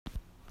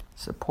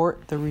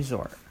Support the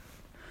resort.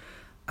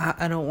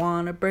 I don't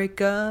wanna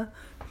break up,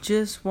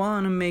 just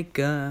wanna make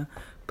up.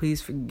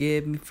 Please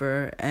forgive me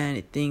for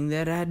anything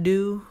that I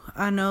do.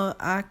 I know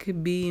I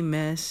could be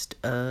messed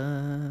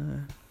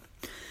up.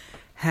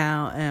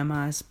 How am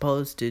I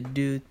supposed to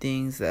do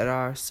things that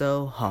are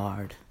so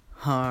hard?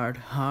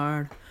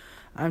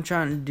 I'm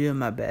trying to do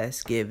my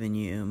best, giving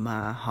you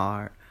my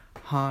heart.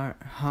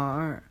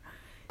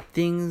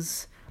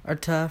 Things are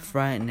tough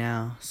right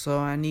now, so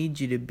I need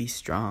you to be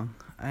strong.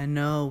 I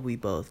know we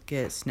both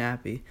get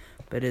snappy,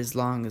 but as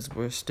long as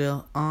we're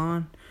still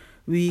on,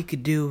 we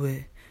could do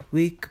it.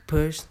 We could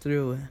push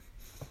through it.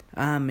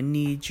 I'ma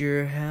need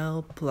your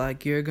help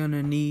like you're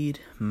gonna need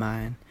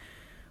mine.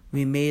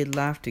 We made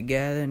life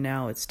together,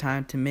 now it's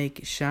time to make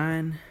it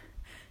shine.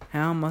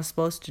 How am I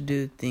supposed to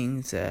do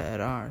things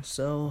that are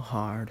so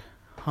hard?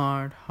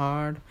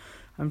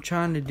 I'm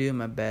trying to do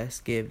my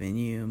best, giving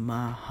you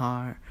my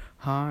heart.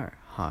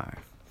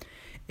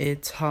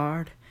 It's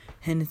hard,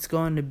 and it's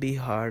going to be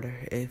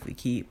harder if we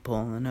keep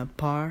pulling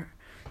apart.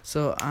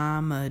 So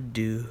I'ma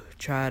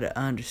try to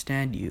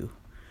understand you.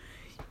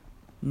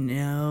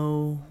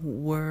 Know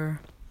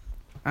where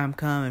I'm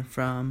coming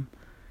from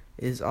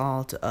is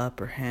all to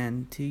upper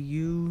hand to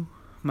you.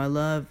 My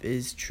love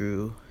is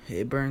true,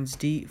 it burns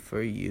deep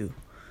for you.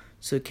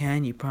 So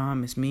can you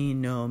promise me,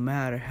 no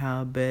matter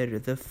how bitter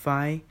the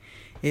fight,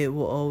 it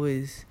will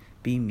always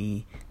be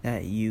me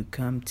that you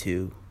come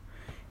to,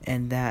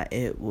 and that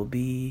it will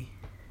be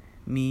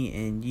me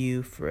and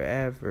you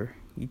forever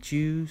you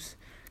choose,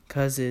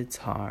 'cause it's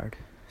hard,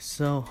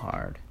 so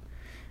hard.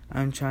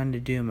 I'm trying to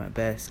do my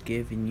best,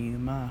 giving you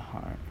my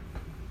heart.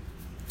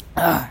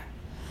 That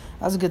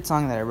was a good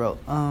song that I wrote.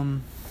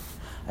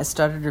 I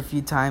stuttered a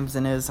few times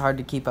and it was hard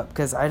to keep up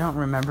because I don't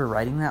remember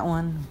writing that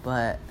one,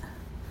 but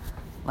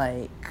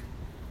I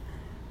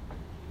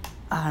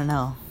don't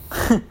know.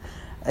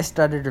 I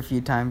stuttered a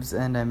few times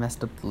and I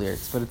messed up the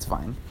lyrics, but it's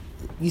fine.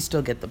 You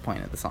still get the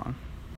point of the song.